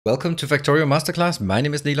Welcome to Factorio Masterclass. My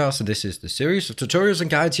name is Nilaus, and this is the series of tutorials and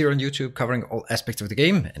guides here on YouTube covering all aspects of the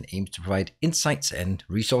game and aims to provide insights and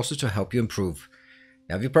resources to help you improve.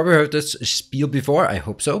 Now, you've probably heard this spiel before, I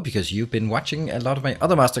hope so, because you've been watching a lot of my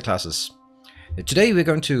other masterclasses. Today we're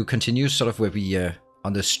going to continue sort of where we,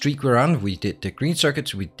 on the streak we're on. We did the green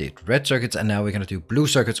circuits, we did red circuits, and now we're going to do blue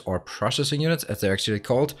circuits, or processing units as they're actually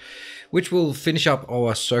called, which will finish up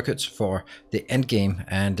our circuits for the end game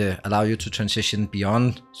and allow you to transition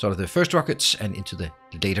beyond sort of the first rockets and into the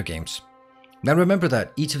later games. Now remember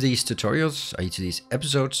that each of these tutorials, or each of these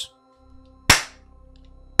episodes,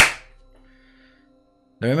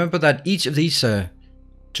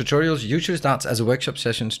 tutorials usually starts as a workshop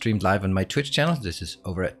session streamed live on my Twitch channel. This is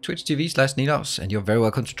over at twitch.tv/Nilaus, and you're very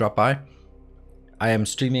welcome to drop by. I am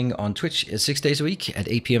streaming on Twitch 6 days a week at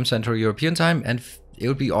 8 PM Central European Time, and it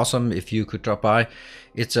would be awesome if you could drop by.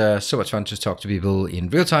 It's so much fun to talk to people in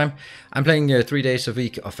real time. I'm playing 3 days a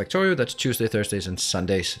week of Factorio. That's Tuesday, Thursdays, and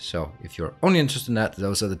Sundays. So if you're only interested in that,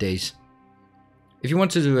 those are the days. If you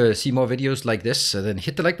want to see more videos like this, then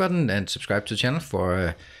hit the like button and subscribe to the channel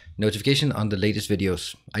for notification on the latest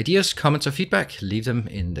videos. Ideas, comments, or feedback, leave them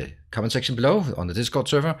in the comment section below on the Discord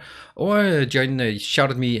server, or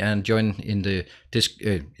shout at me and join in the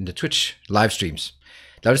Twitch live streams.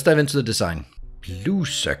 Now let's dive into the design. Blue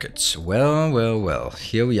circuits. Well,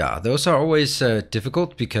 here we are. Those are always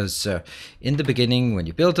difficult because in the beginning when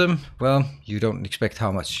you build them, well, you don't expect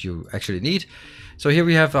how much you actually need. So here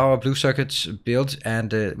we have our blue circuits built,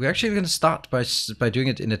 and we're actually going to start by doing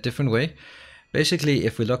it in a different way. Basically,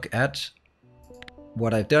 if we look at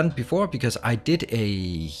what I've done before, because I did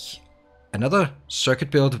another circuit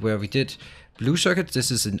build where we did blue circuits.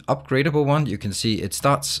 This is an upgradable one. You can see it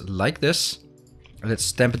starts like this. Let's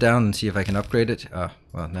stamp it down and see if I can upgrade it.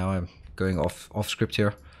 Well, now I'm going off script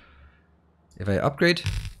here. If I upgrade,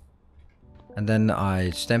 and then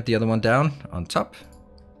I stamp the other one down on top.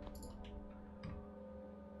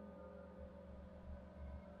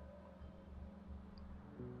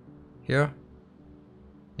 Here.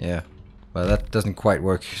 Yeah, well, that doesn't quite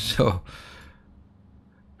work. So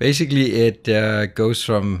basically it goes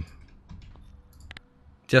from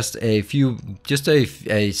just a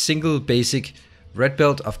single basic red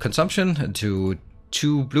belt of consumption to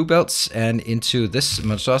 2 blue belts, and into this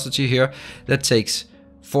monstrosity here that takes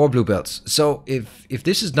 4 blue belts. So if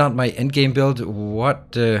this is not my end game build,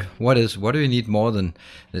 what do we need more than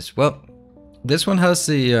this? Well, this one has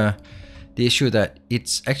the issue that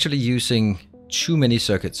it's actually using too many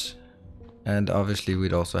circuits, and obviously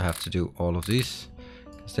we'd also have to do all of these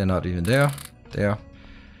because they're not even there,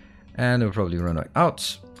 and they'll probably run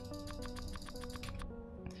out.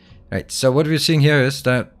 Right, so what we're seeing here is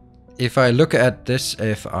that if I look at this,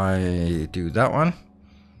 if I do that one,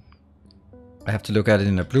 I have to look at it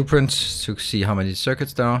in a blueprint to see how many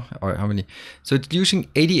circuits there are, or how many. So it's using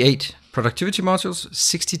 88 productivity modules,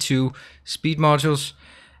 62 speed modules,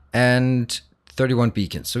 and 31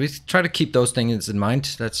 beacons. So we try to keep those things in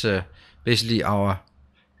mind. That's basically our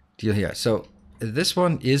deal here. So this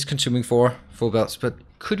one is consuming 4 full belts, but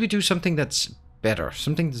could we do something that's better,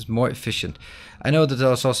 something that's more efficient? I know that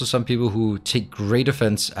there's also some people who take great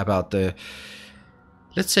offense about the,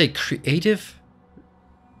 let's say,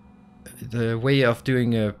 the way of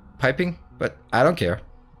doing piping, but I don't care.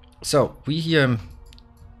 So we,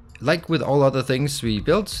 like with all other things we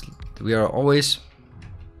build, we are always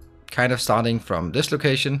kind of starting from this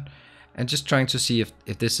location and just trying to see if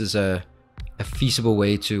this is a feasible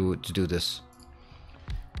way to do this.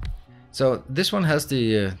 So this one has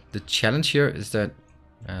the challenge here is that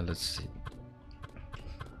let's see,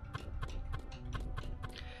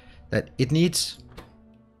 that it needs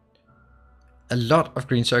a lot of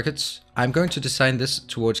green circuits. I'm going to design this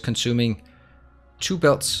towards consuming 2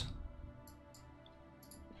 belts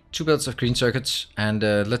of green circuits, and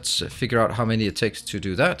let's figure out how many it takes to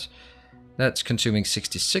do that. That's consuming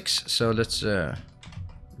 66, so let's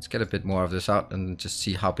get a bit more of this out and just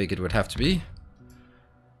see how big it would have to be.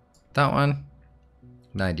 That one,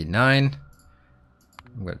 99.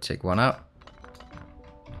 I'm going to take one out.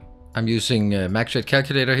 I'm using max rate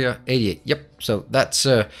calculator here, 88. Yep, so that's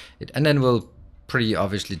it. And then we'll pretty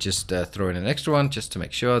obviously just throw in an extra one just to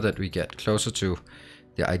make sure that we get closer to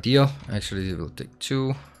the ideal. Actually, we'll take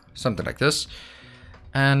 2, something like this.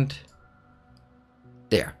 And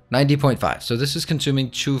there, 90.5. So this is consuming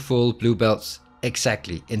 2 full blue belts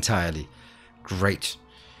exactly, entirely. Great.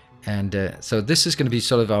 And so this is going to be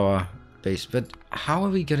sort of our base. But how are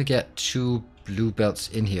we going to get 2 blue belts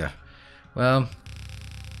in here? Well,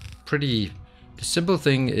 the simple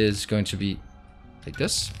thing is going to be like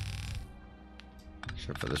this.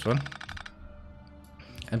 Except for this one.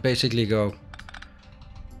 And basically go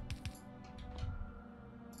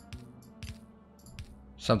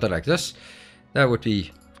something like this. That would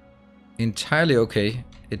be entirely okay.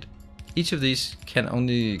 Each of these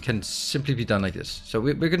can simply be done like this. So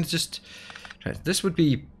we're going to just try. This would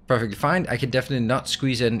be perfectly fine. I can definitely not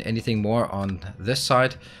squeeze in anything more on this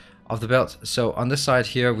side of the belt. So on this side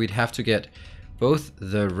here, we'd have to get both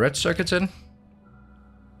the red circuits in,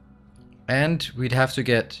 and we'd have to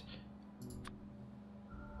get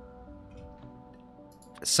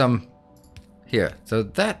some here. So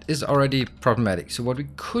that is already problematic. So what we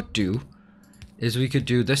could do is we could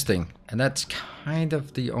do this thing, and that's kind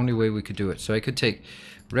of the only way we could do it. So I could take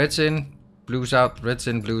reds in, blues out, reds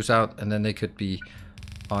in, blues out, and then they could be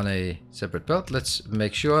on a separate belt. Let's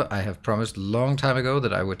make sure. I have promised a long time ago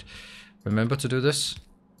that I would remember to do this.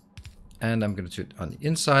 And I'm going to do it on the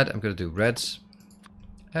inside. I'm going to do reds,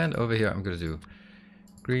 and over here I'm going to do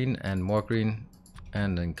green and more green,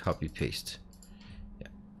 and then copy paste. Yeah.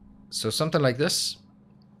 So something like this,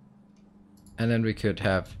 and then we could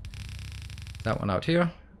have that one out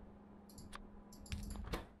here,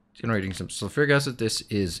 generating some sulfuric acid. This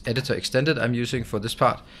is editor extended I'm using for this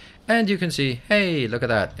part, and you can see, hey, look at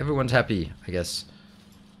that, everyone's happy. I guess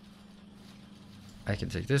I can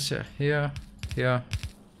take this here, here,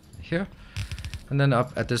 and then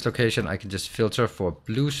up at this location I can just filter for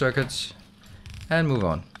blue circuits and move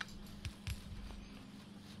on.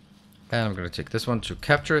 And I'm going to take this one to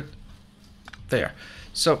capture it there.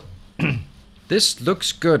 So this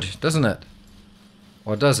looks good, doesn't it?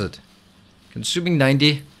 Or does it? Consuming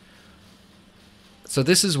 90. So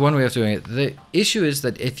this is one way of doing it. The issue is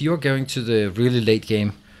that if you're going to the really late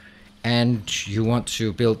game and you want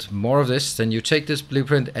to build more of this, then you take this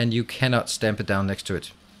blueprint and you cannot stamp it down next to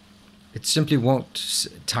it. It simply won't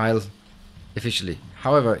tile efficiently.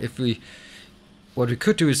 However, what we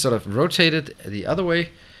could do is sort of rotate it the other way,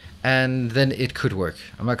 and then it could work.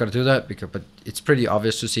 I'm not going to do that, but it's pretty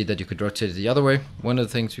obvious to see that you could rotate it the other way. One of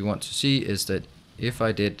the things we want to see is that if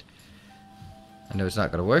I did, I know it's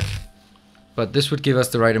not going to work, but this would give us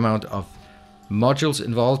the right amount of modules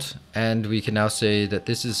involved, and we can now say that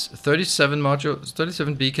this is 37 modules,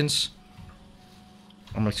 37 beacons.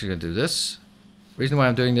 I'm actually going to do this. Reason why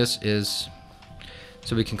I'm doing this is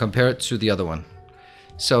so we can compare it to the other one.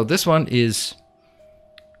 So this one is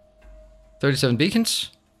 37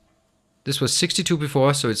 beacons. This was 62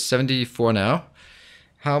 before, so it's 74 now.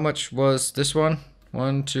 How much was this one?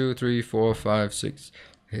 1, 2, 3, 4, 5, 6,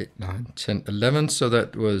 8, 9, 10, 11. So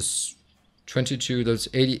that was 22, that's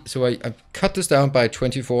 80. So I cut this down by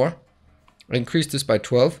 24. I increased this by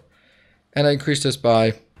 12. And I increased this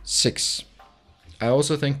by 6. I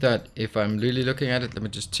also think that if I'm really looking at it, let me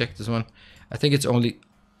just check this one. I think it's only,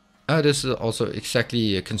 this is also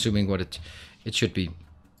exactly consuming what it should be.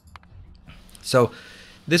 So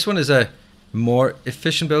this one is a more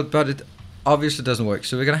efficient build, but it obviously doesn't work.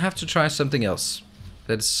 So we're going to have to try something else.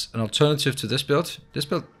 That's an alternative to this build. This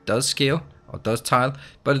build does scale, or does tile,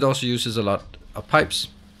 but it also uses a lot of pipes.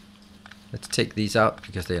 Let's take these out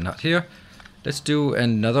because they're not here. Let's do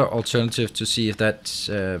another alternative to see if that's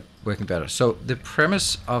working better. So the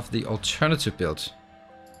premise of the alternative build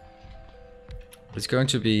is going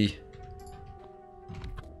to be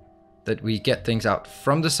that we get things out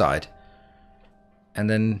from the side, and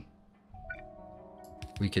then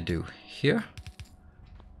we could do here.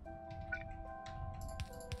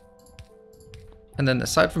 And then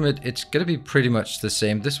aside from it, it's going to be pretty much the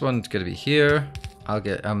same. This one's going to be here.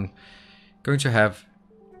 I'm going to have,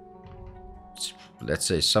 let's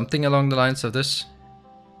say, something along the lines of this.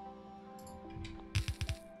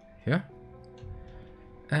 Here.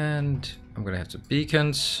 And I'm going to have some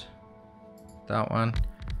beacons. That one.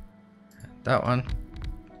 That one.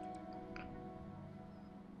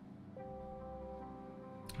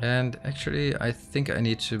 And actually, I think I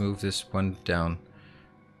need to move this one down.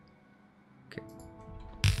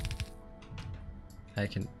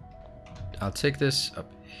 I'll take this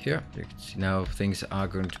up here. You can see now things are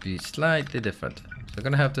going to be slightly different. So I'm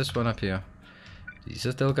going to have this one up here. These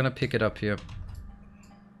are still going to pick it up here.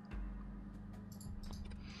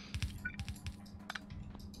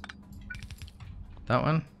 That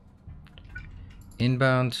one.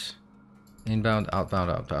 Inbound, inbound, outbound,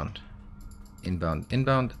 outbound. Inbound,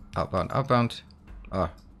 inbound, outbound, outbound. Oh.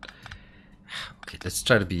 Okay, let's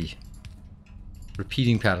try to be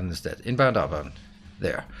repeating pattern instead. Inbound, outbound.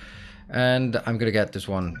 There. And I'm going to get this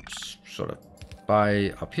one sort of by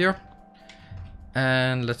up here.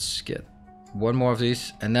 And let's get one more of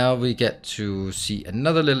these. And now we get to see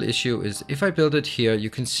another little issue is if I build it here, you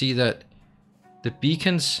can see that the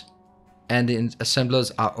beacons and the assemblers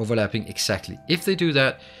are overlapping exactly. If they do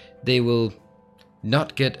that, they will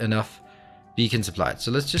not get enough beacons applied. So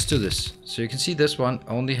let's just do this. So you can see this one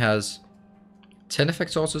only has 10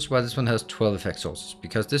 effect sources, while this one has 12 effect sources,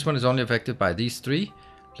 because this one is only affected by these 3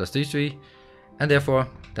 plus these 3, and therefore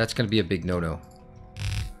that's going to be a big no-no.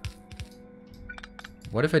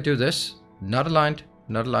 What if I do this? Not aligned,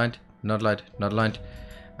 not aligned, not aligned, not aligned.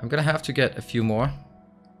 I'm going to have to get a few more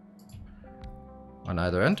on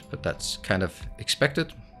either end, but that's kind of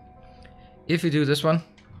expected. If we do this one,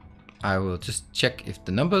 I will just check if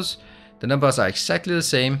the numbers are exactly the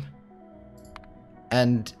same,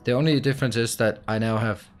 and the only difference is that I now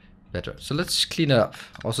have better. So let's clean it up.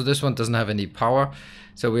 Also, this one doesn't have any power,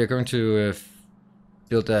 so we are going to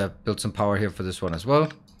build some power here for this one as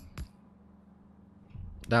well.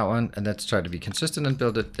 That one, and let's try to be consistent and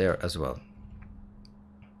build it there as well.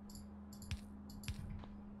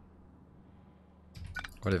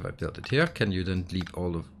 What if I build it here? Can you then leap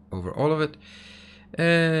over all of it?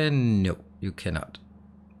 No, you cannot.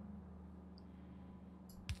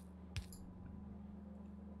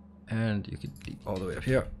 And you can leap all the way up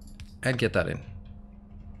here and get that in.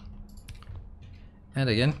 And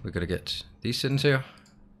again, we're gonna get these in here.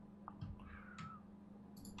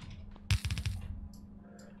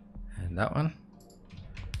 And that one.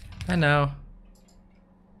 And now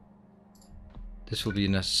this will be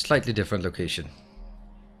in a slightly different location.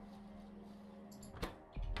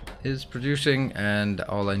 Is producing, and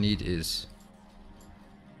all I need is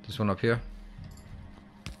this one up here.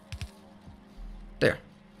 There.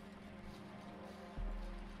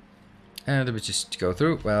 And let me just go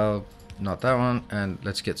through. Well, not that one. And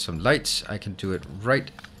let's get some lights. I can do it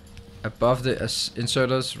right above the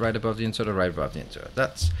inserters, right above the inserter, right above the inserter.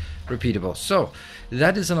 That's repeatable. So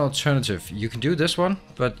that is an alternative. You can do this one,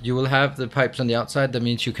 but you will have the pipes on the outside. That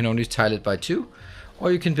means you can only tile it by 2.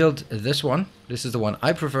 Or you can build this one. This is the one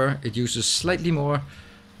I prefer. It uses slightly more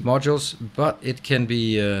modules, but it can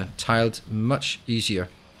be tiled much easier.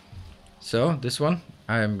 So this one,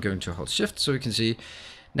 I'm going to hold shift so we can see.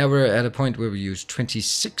 Now we're at a point where we use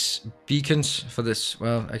 26 beacons for this.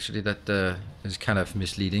 Well, actually that is kind of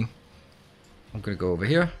misleading. I'm going to go over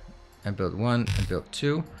here and build 1 and build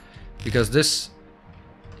 2. Because this,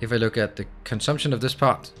 if I look at the consumption of this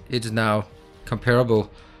part, it is now comparable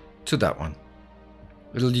to that one.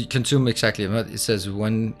 It'll consume exactly, it says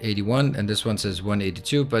 181 and this one says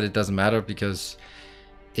 182, but it doesn't matter because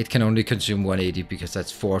it can only consume 180 because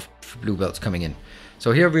that's 4 blue belts coming in.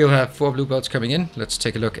 So here we'll have 4 blue belts coming in. Let's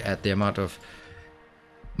take a look at the amount of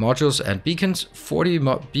modules and beacons. 40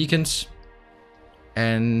 beacons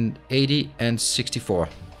and 80 and 64.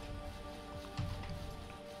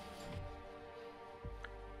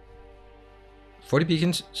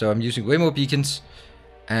 Beacons, so I'm using way more beacons.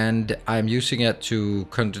 And I'm using it to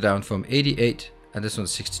cut it down from 88, and this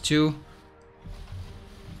one's 62.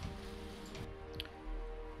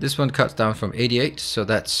 This one cuts down from 88, so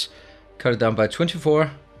that's cut it down by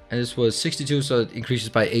 24. And this was 62, so it increases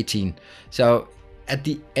by 18. So at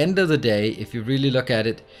the end of the day, if you really look at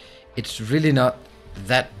it, it's really not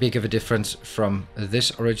that big of a difference from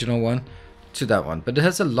this original one to that one. But it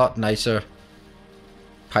has a lot nicer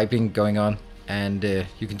piping going on. And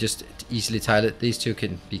you can just easily tile it. These two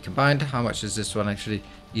can be combined. How much is this one actually?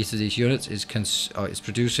 Each of these units is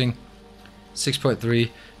producing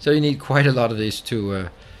 6.3. So you need quite a lot of these to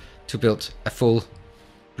build a full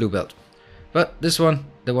blue belt. But this one,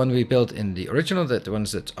 the one we built in the original, the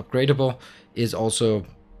ones that's upgradable, is also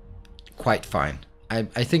quite fine. I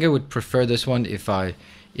think I would prefer this one if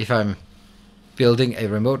I'm building a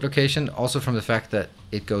remote location, also from the fact that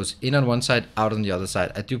it goes in on one side, out on the other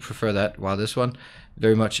side. I do prefer that, while this one,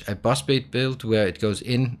 very much a bus bait build where it goes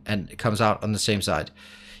in and it comes out on the same side.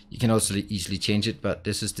 You can also easily change it, but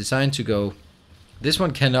this is designed to go, this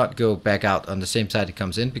one cannot go back out on the same side it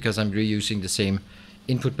comes in because I'm reusing the same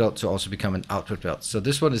input belt to also become an output belt. So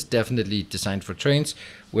this one is definitely designed for trains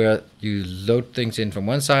where you load things in from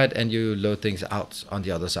one side and you load things out on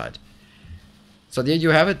the other side. So there you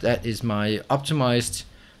have it. That is my optimized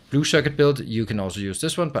blue circuit build. You can also use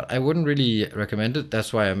this one, but I wouldn't really recommend it.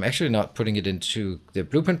 That's why I'm actually not putting it into the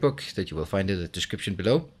blueprint book that you will find in the description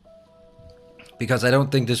below, because I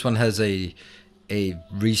don't think this one has a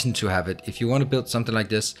reason to have it. If you want to build something like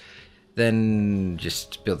this, then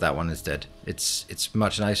just build that one instead. It's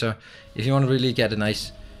much nicer. If you want to really get a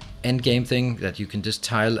nice end game thing that you can just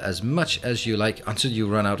tile as much as you like until you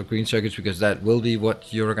run out of green circuits, because that will be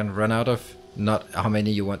what you're going to run out of. Not how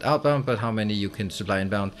many you want outbound, but how many you can supply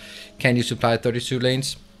inbound. Can you supply 32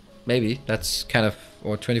 lanes? Maybe. That's kind of,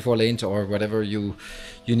 or 24 lanes or whatever you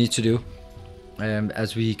need to do.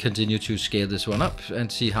 As we continue to scale this one up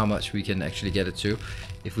and see how much we can actually get it to.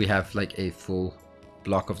 If we have like a full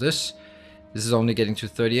block of this. This is only getting to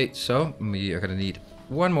 38, so we are going to need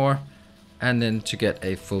one more and then to get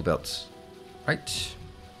a full belt. Right.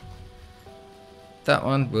 That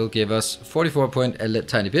one will give us 44 point a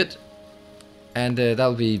tiny bit. And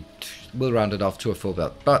that'll be, we'll round it off to a full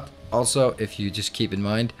belt. But also, if you just keep in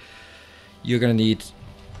mind, you're gonna need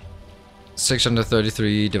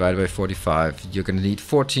 633 divided by 45. You're gonna need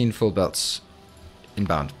 14 full belts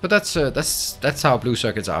inbound. But that's how blue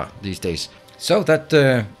circuits are these days. So that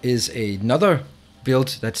is another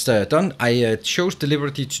build that's done. I chose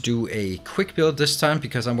deliberately to do a quick build this time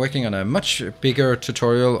because I'm working on a much bigger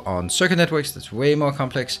tutorial on circuit networks that's way more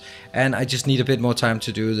complex, and I just need a bit more time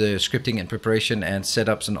to do the scripting and preparation and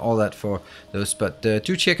setups and all that for those. But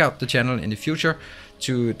do check out the channel in the future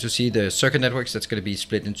to see the circuit networks. That's going to be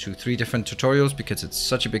split into 3 different tutorials because it's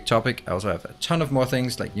such a big topic. I also have a ton of more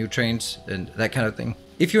things like new trains and that kind of thing.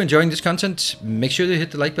 If you're enjoying this content, make sure to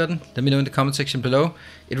hit the like button. Let me know in the comment section below.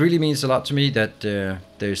 It really means a lot to me that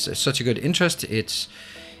there's such a good interest. It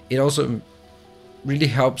also really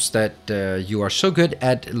helps that you are so good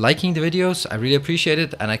at liking the videos. I really appreciate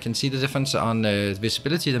it, and I can see the difference on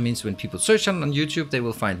visibility. That means when people search on YouTube, they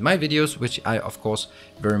will find my videos, which I of course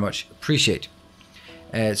very much appreciate.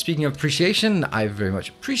 Speaking of appreciation, I very much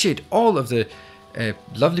appreciate all of the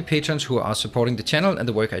lovely patrons who are supporting the channel and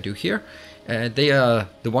the work I do here. They are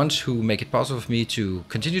the ones who make it possible for me to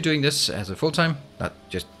continue doing this as a full-time, not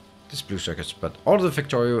just this blue circuits, but all of the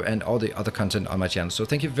Factorio and all the other content on my channel. So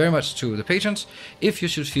thank you very much to the patrons. If you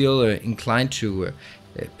should feel inclined to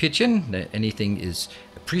pitch in, anything is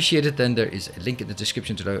appreciated, then there is a link in the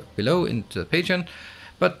description below into the Patreon.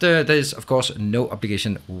 But there is of course no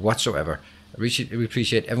obligation whatsoever. We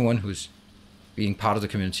appreciate everyone who's being part of the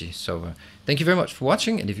community. So thank you very much for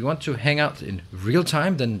watching, and if you want to hang out in real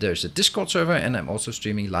time, then there's a Discord server, and I'm also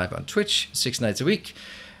streaming live on Twitch 6 nights a week.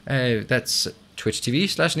 That's Twitch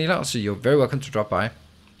TV/Nilaus, so you're very welcome to drop by.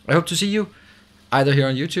 I hope to see you either here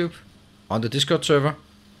on YouTube, on the Discord server,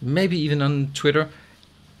 maybe even on Twitter,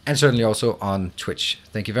 and certainly also on Twitch.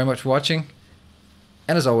 Thank you very much for watching,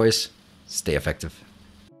 and as always, stay effective.